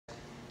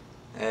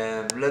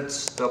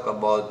Let's talk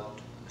about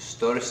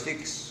story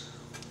sticks.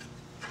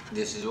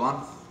 This is one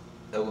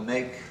that we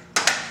make.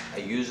 I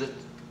use it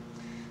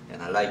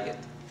and I like it.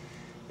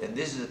 And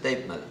this is a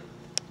tape measure,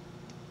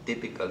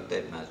 typical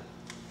tape measure.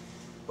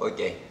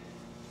 Okay,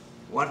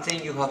 one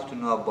thing you have to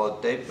know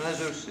about tape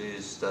measures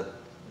is that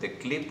the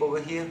clip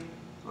over here,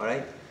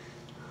 alright,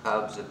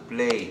 has a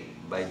play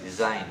by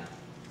design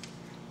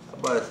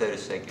about a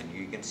 30-second.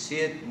 You can see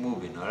it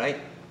moving,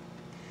 alright?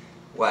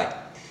 Why?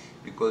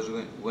 Because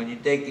when you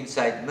take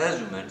inside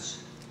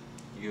measurements,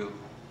 you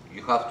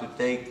have to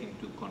take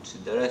into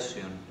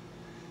consideration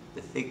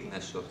the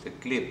thickness of the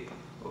clip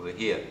over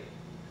here.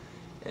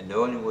 And the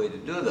only way to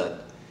do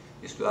that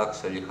is to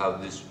actually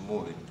have this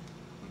moving,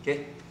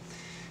 okay?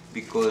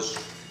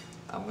 Because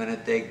I'm going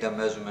to take the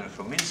measurement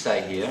from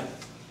inside here.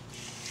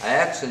 I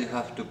actually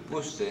have to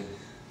push the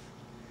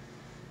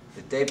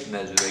tape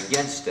measure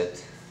against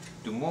it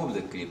to move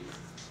the clip.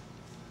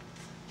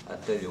 I'll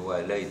tell you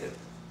why later.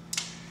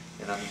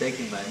 And I'm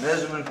taking my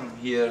measurement from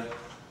here.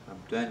 I'm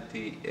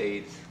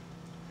 28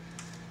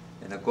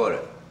 and a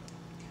quarter.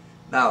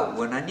 Now,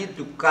 when I need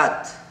to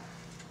cut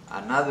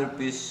another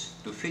piece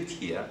to fit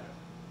here,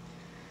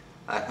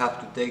 I have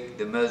to take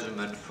the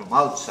measurement from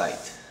outside.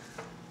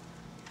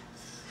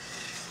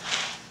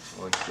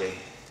 Okay,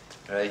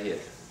 right here.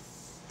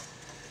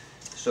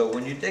 So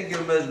when you take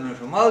your measurement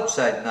from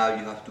outside, now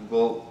you have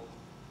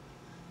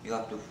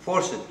to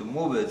force it to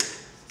move it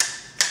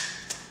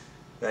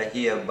right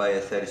here by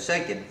a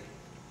 30-second.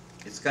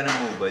 It's gonna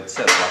move by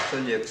itself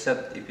actually,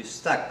 except if it's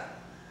stuck.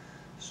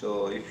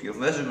 So if your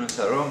measurements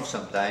are wrong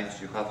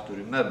sometimes, you have to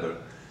remember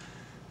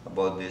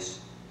about this.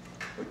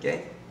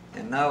 Okay?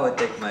 And now I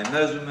take my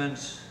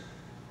measurements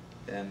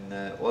and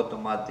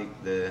automatic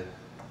the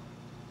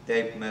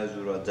tape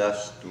measure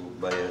adjusts to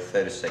by a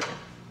 30-second.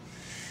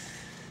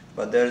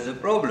 But there's a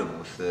problem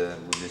with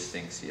these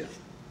things here.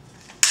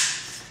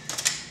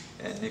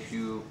 And if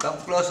you come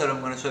closer,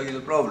 I'm going to show you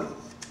the problem.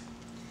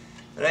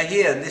 Right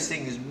here, this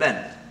thing is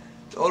bent.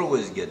 It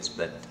always gets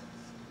bent.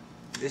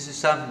 This is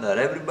something that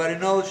everybody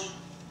knows,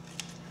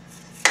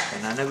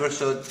 and I never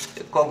saw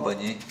a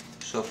company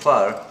so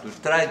far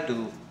to try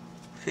to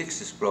fix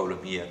this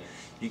problem here.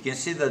 You can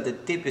see that the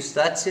tip is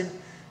touching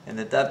and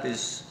the tap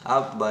is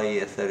out by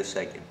a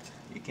 30-second.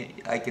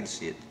 I can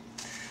see it.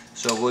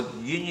 So what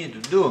you need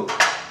to do,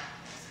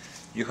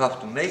 you have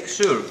to make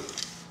sure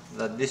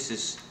that this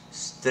is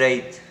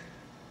straight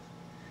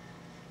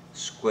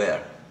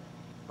square.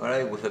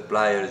 Alright, with the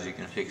pliers you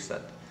can fix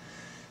that.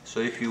 So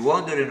if you're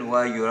wondering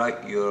why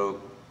your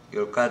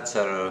cuts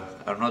are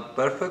not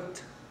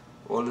perfect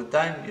all the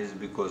time, is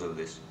because of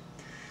this.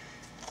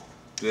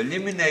 To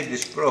eliminate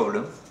this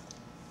problem,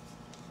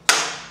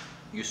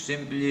 you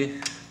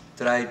simply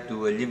try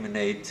to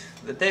eliminate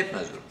the tape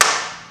measure.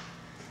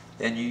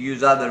 And you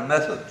use other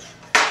methods.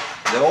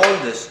 The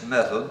oldest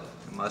method,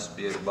 it must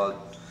be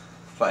about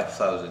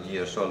 5,000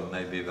 years old,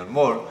 maybe even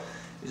more,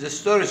 is a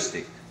story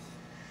stick.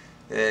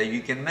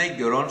 You can make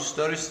your own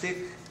story stick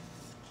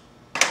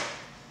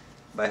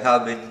by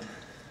having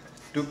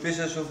two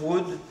pieces of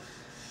wood,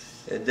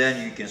 and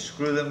then you can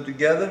screw them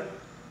together,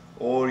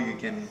 or you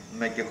can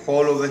make a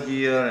hole over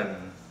here and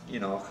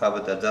have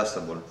it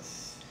adjustable.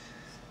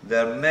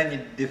 There are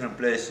many different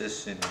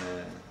places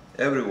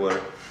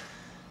everywhere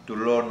to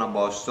learn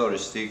about story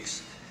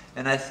sticks,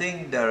 and I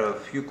think there are a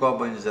few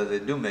companies that they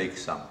do make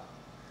some.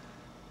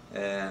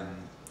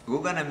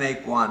 We're gonna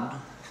make one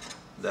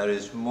that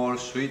is more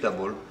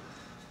suitable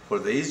for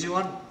the easy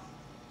one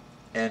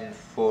and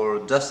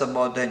for just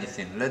about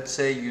anything. Let's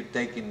say you're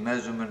taking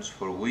measurements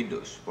for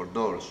windows, for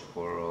doors,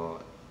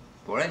 for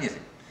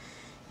anything.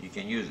 You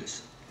can use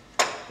this.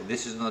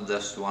 This is not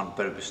just one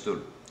purpose tool.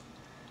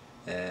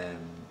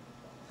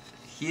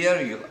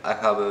 Here I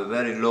have a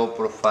very low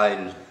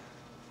profile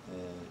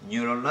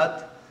neural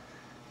nut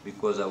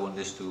because I want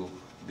this to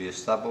be a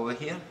stop over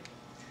here.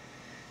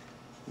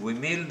 We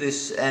mill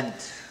this end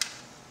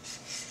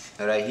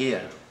right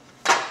here,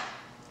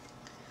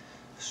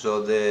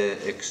 so the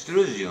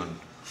extrusion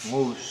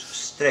moves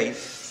straight,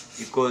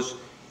 because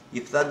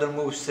if that don't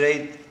move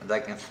straight, I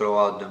can throw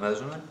out the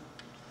measurement.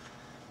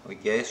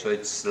 Okay, so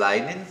it's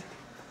sliding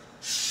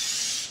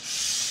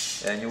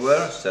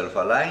anywhere,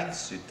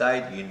 self-aligns, you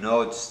tight, you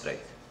know it's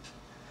straight.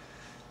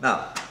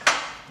 Now,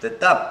 the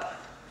top,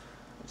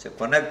 it's a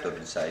connector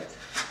inside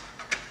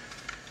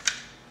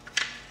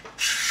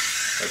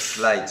that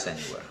slides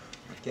anywhere,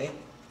 okay?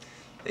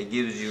 It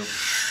gives you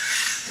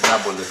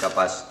double the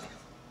capacity.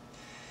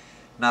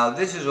 Now,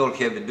 this is all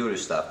heavy-duty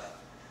stuff.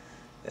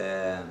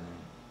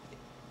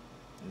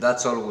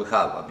 That's all we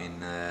have. I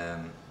mean,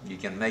 you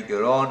can make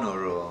your own,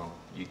 or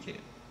you can,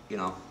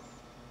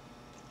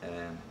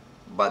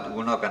 but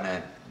we're not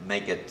gonna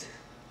make it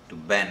to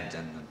bend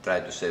and try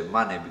to save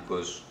money,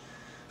 because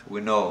we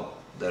know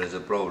there is a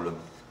problem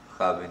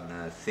having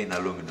thin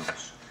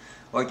aluminums.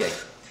 Okay,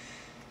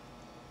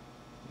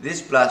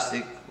 this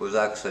plastic was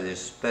actually a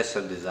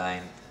special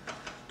design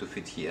to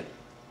fit here,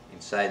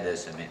 inside the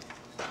SMA,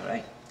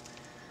 right?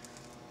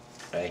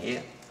 Right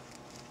here,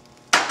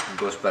 it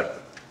goes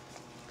perfect.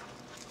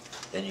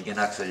 and you can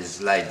actually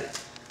slide it.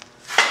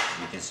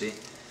 You can see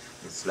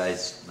it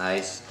slides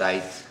nice,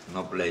 tight,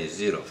 no place,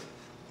 zero.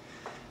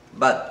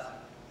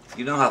 But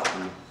you don't have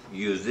to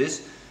use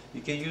this,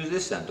 you can use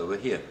this end over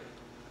here.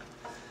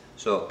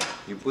 So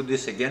you put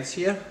this against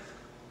here,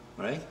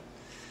 right?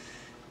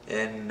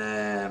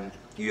 And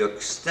you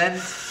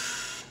extend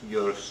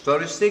your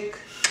story stick.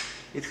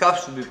 It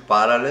has to be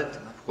parallel,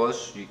 of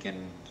course, you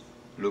can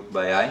look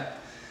by eye.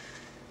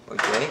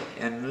 Okay,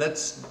 and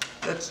let's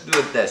do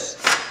a test.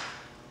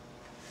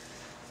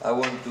 I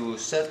want to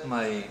set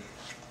my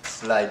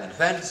sliding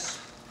fence,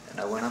 and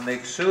I want to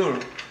make sure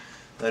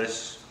that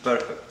it's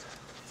perfect.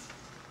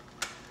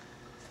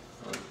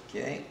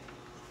 Okay,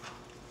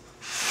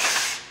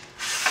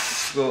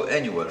 let's go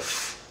anywhere,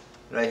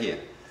 right here.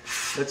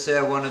 Let's say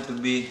I want it to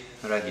be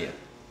right here.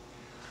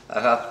 I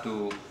have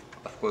to,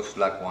 of course,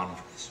 select one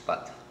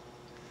spot.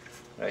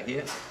 Right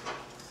here.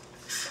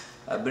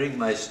 I bring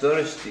my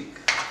story stick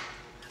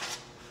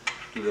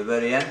to the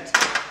very end.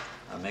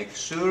 I make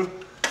sure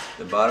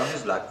the bottom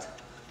is locked.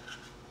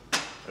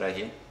 Right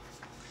here.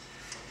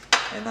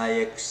 And I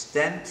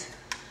extend.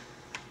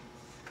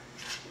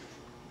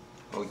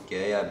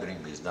 Okay, I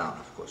bring this down,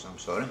 of course, I'm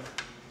sorry.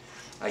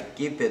 I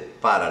keep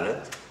it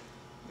parallel.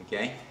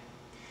 Okay.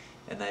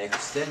 And I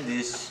extend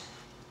this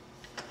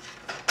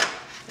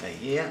right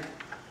here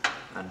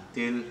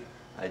until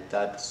I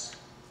touch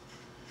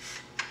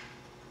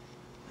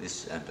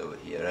this end over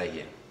here, right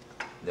here,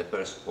 the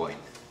first point.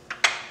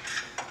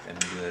 Let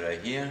me do it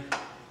right here.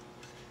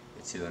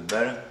 It's even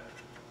better.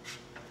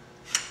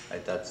 I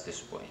touch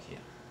this point here.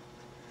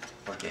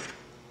 Okay.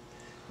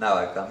 Now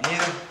I come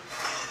here.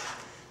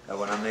 I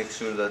want to make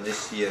sure that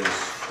this here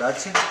is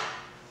touching.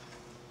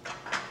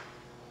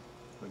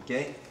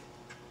 Okay.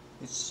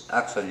 It's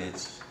actually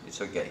it's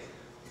okay.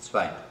 It's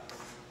fine.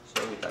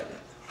 So we tighten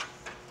it.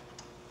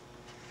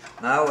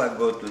 Now I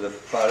go to the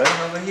far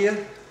end over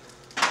here.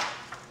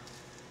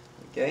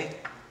 Okay,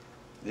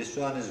 this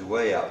one is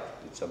way out,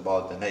 it's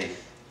about 1/8.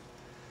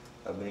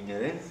 I bring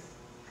it in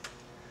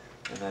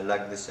and I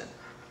lock this in.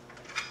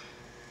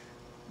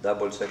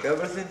 Double check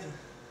everything.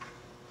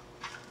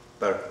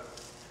 Perfect.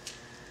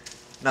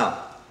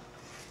 Now,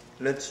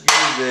 let's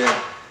use the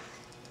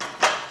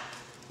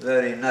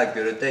very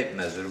inaccurate tape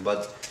measure,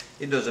 but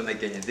it doesn't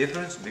make any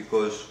difference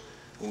because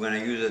we're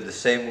going to use it the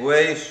same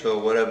way, so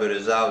whatever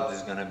is out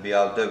is going to be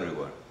out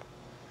everywhere.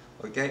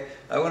 Okay,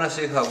 I want to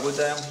see how good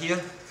I am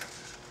here.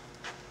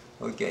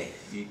 Okay,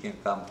 you can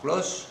come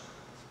close.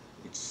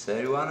 It's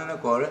 31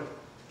 1/4.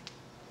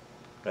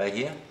 Right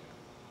here.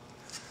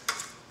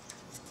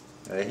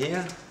 Right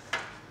here.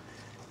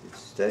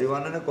 It's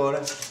 31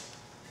 1/4.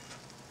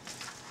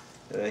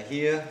 Right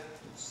here.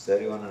 It's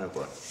 31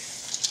 1/4.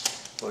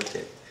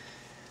 Okay.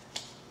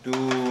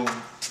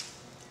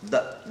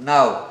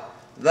 Now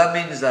that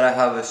means that I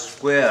have a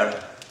square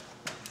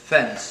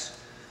fence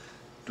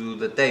to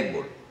the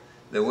table.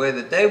 The way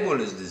the table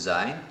is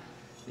designed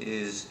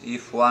is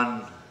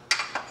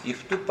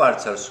if two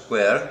parts are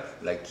square,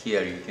 like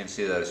here you can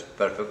see that it's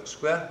perfect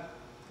square,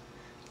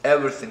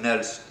 everything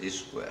else is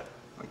square,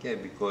 okay,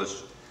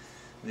 because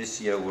this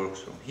here works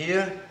from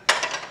here,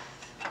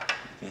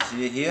 you can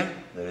see here,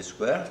 that is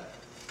square,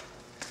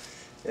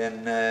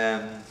 and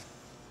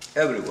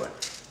everywhere.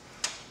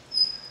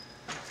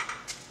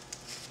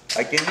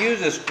 I can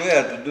use a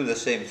square to do the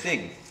same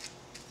thing,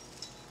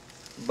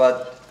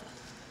 but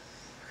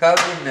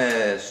having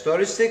a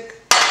story stick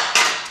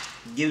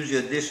gives you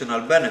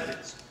additional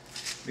benefits.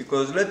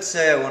 Because let's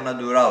say I want to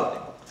do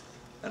routing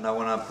and I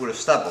want to put a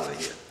stop over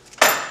here,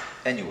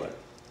 anywhere.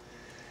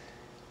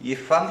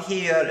 If I'm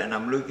here and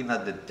I'm looking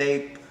at the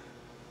tape,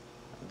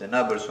 the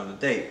numbers on the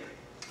tape,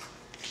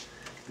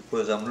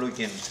 because I'm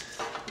looking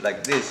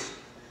like this,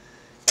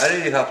 I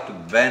really have to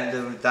bend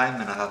every time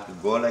and I have to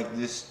go like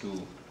this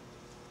to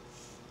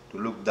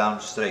look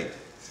down straight.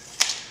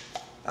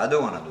 I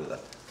don't want to do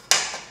that.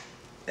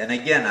 And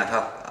again,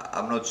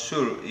 I'm not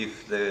sure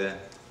if the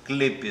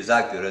clip is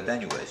accurate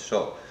anyway,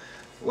 so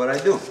what I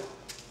do,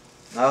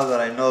 now that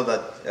I know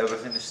that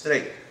everything is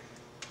straight,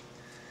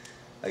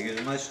 I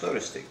use my story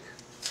stick.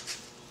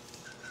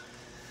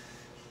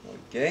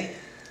 Okay,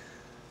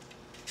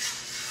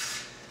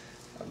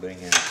 I bring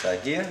it inside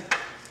here.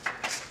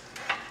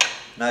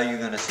 Now you're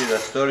going to see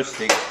that story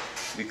stick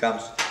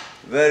becomes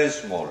very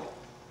small.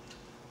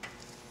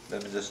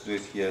 Let me just do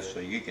it here so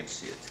you can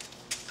see it.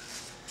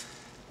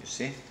 You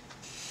see,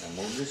 I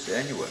move this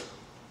anywhere.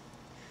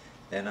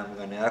 And I'm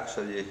going to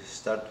actually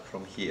start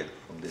from here,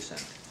 from this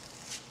end.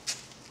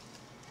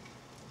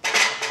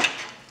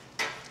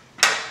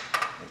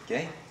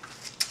 Okay.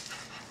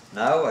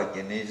 Now I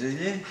can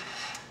easily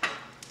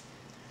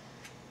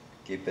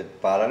keep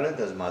it parallel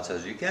as much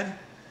as you can,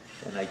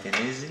 and I can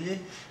easily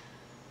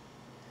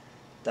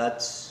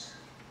touch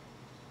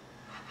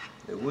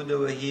the wood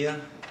over here.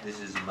 This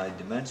is my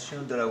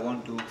dimension that I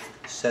want to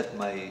set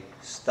my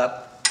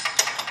stop.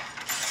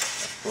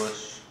 Of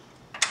course,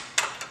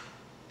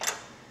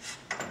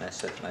 I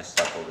set my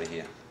stop over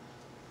here.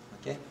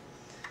 Okay.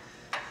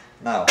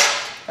 Now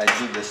I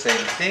do the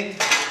same thing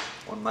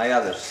on my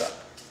other stop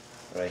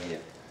right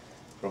here.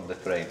 from the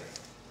frame.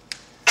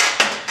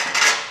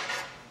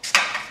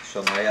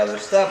 So my other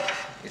step,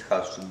 it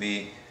has to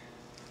be,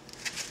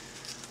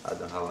 I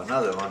don't have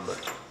another one,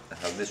 but I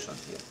have this one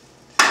here.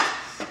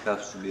 It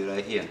has to be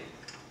right here.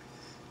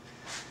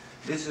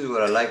 This is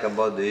what I like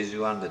about the easy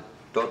one, the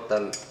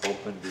total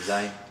open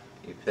design.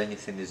 If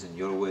anything is in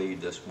your way, you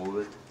just move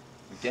it,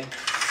 okay?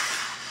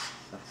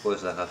 Of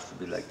course, that has to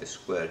be like a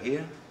square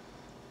here.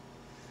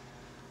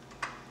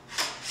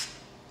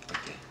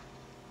 Okay.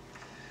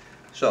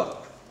 So,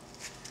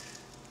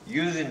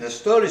 using the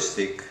story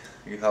stick,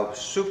 you have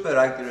super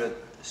accurate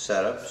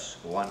setups,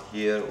 one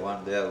here,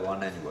 one there,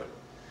 one anywhere.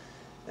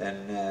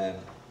 And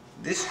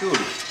this tool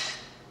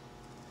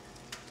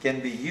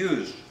can be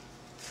used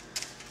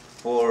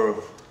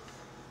for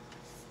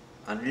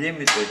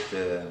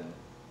unlimited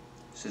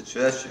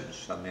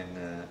situations. I mean,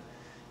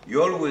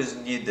 you always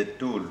need a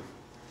tool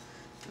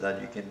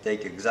that you can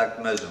take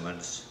exact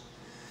measurements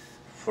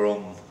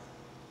from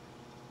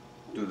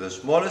to the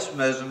smallest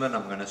measurement.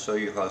 I'm going to show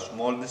you how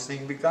small this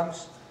thing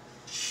becomes.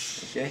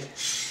 Okay,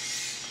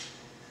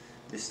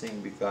 this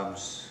thing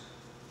becomes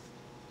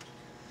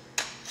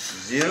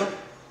 0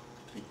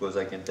 because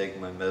I can take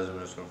my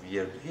measurements from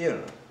here to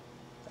here.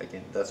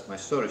 That's my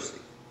story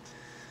stick.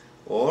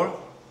 Or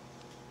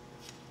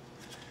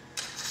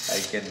I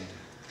can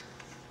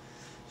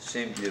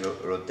simply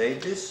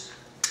rotate this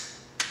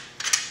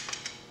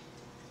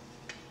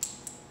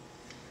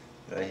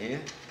right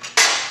here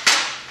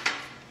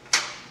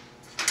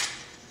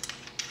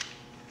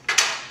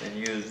and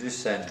use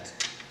this end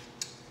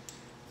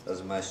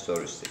as my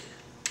story stick.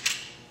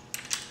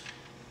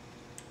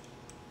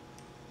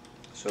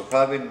 So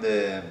having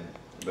the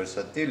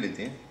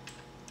versatility,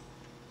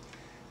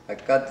 I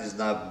cut this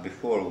nut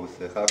before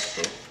with a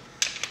hacksaw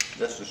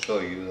just to show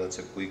you. That's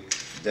a quick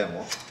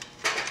demo,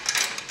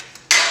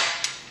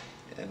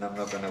 and I'm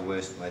not going to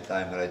waste my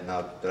time right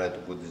now to try to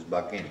put this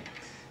back in.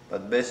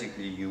 But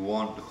basically you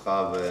want to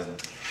have a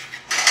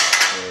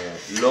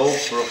low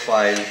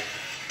profile,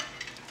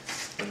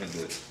 let me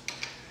do it,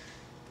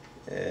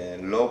 a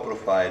low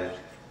profile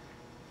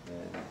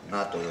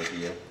nut over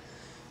here.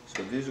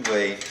 So this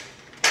way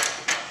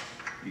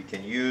you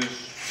can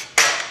use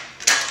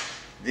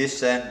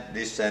this end,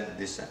 this end,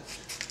 this end.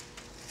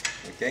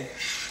 Okay?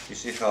 You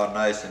see how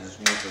nice and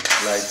smooth it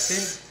slides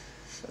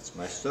in? That's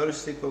my story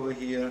stick over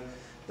here.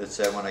 Let's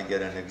say I want to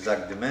get an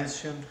exact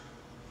dimension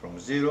from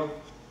 0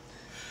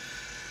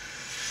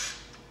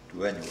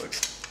 to anywhere.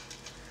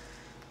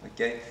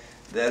 Okay?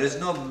 There is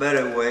no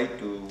better way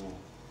to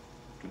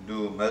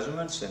do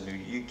measurements, and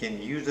you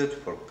can use it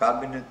for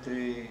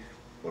cabinetry,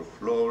 for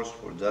floors,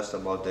 for just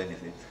about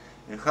anything.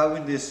 And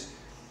having this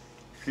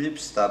flip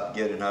stop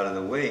getting out of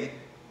the way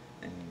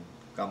and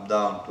come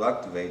down to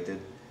activate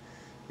it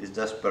is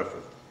just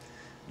perfect.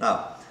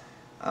 Now,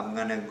 I'm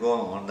going to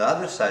go on the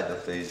other side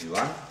of the easy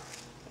one,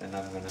 and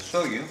I'm going to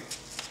show you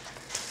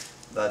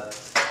that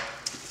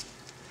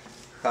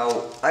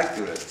how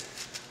accurate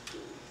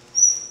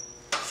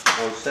the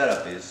whole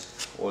setup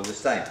is all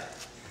this time.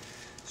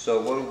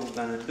 So what we're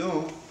going to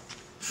do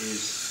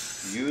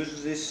is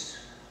use this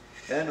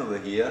pen over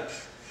here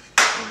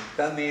and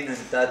come in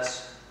and touch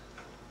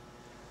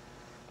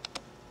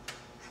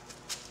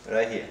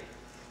right here.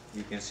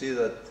 You can see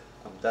that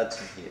I'm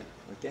touching here,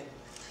 okay?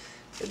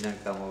 And then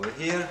come over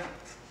here,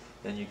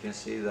 and you can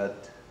see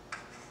that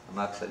I'm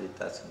actually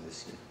touching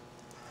this here.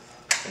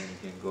 And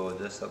you can go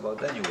just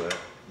about anywhere,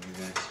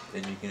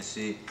 and you can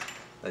see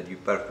that you're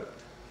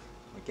perfect,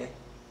 okay?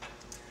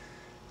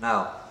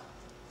 Now,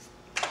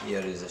 here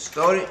is a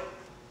story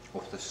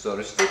of the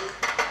story stick,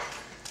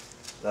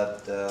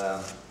 that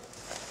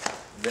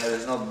there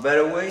is no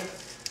better way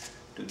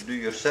to do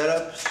your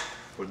setups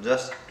for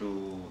just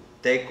to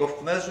take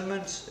off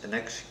measurements and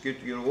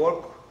execute your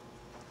work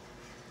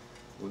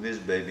with this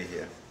baby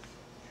here.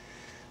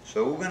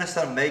 So we're going to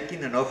start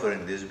making and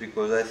offering this,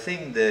 because I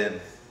think the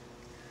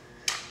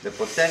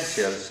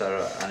potentials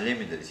are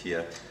unlimited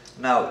here.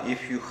 Now,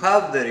 if you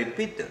have the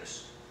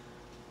repeaters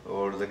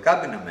or the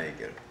cabinet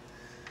maker,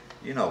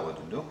 you know what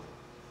to do.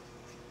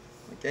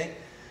 Okay?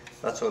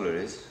 That's all it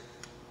is.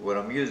 What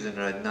I'm using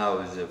right now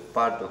is a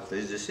part of the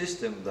Easy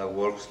system that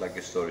works like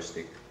a story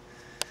stick.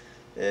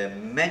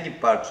 Many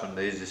parts on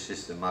the Easy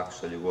system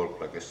actually work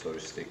like a story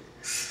stick,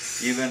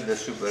 even the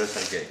Super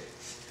SRK.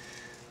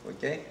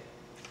 Okay?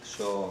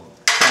 So,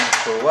 thanks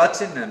for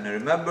watching, and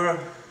remember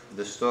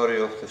the story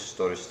of the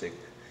story stick.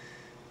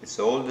 It's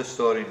the oldest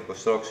story in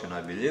construction,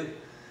 I believe,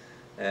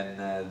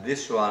 and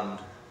this one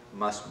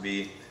must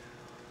be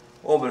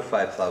over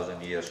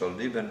 5,000 years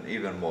old,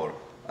 even more.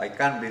 I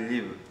can't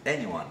believe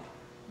anyone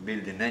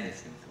building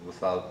anything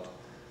without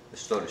a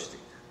story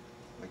stick.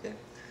 Okay?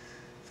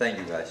 Thank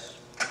you guys.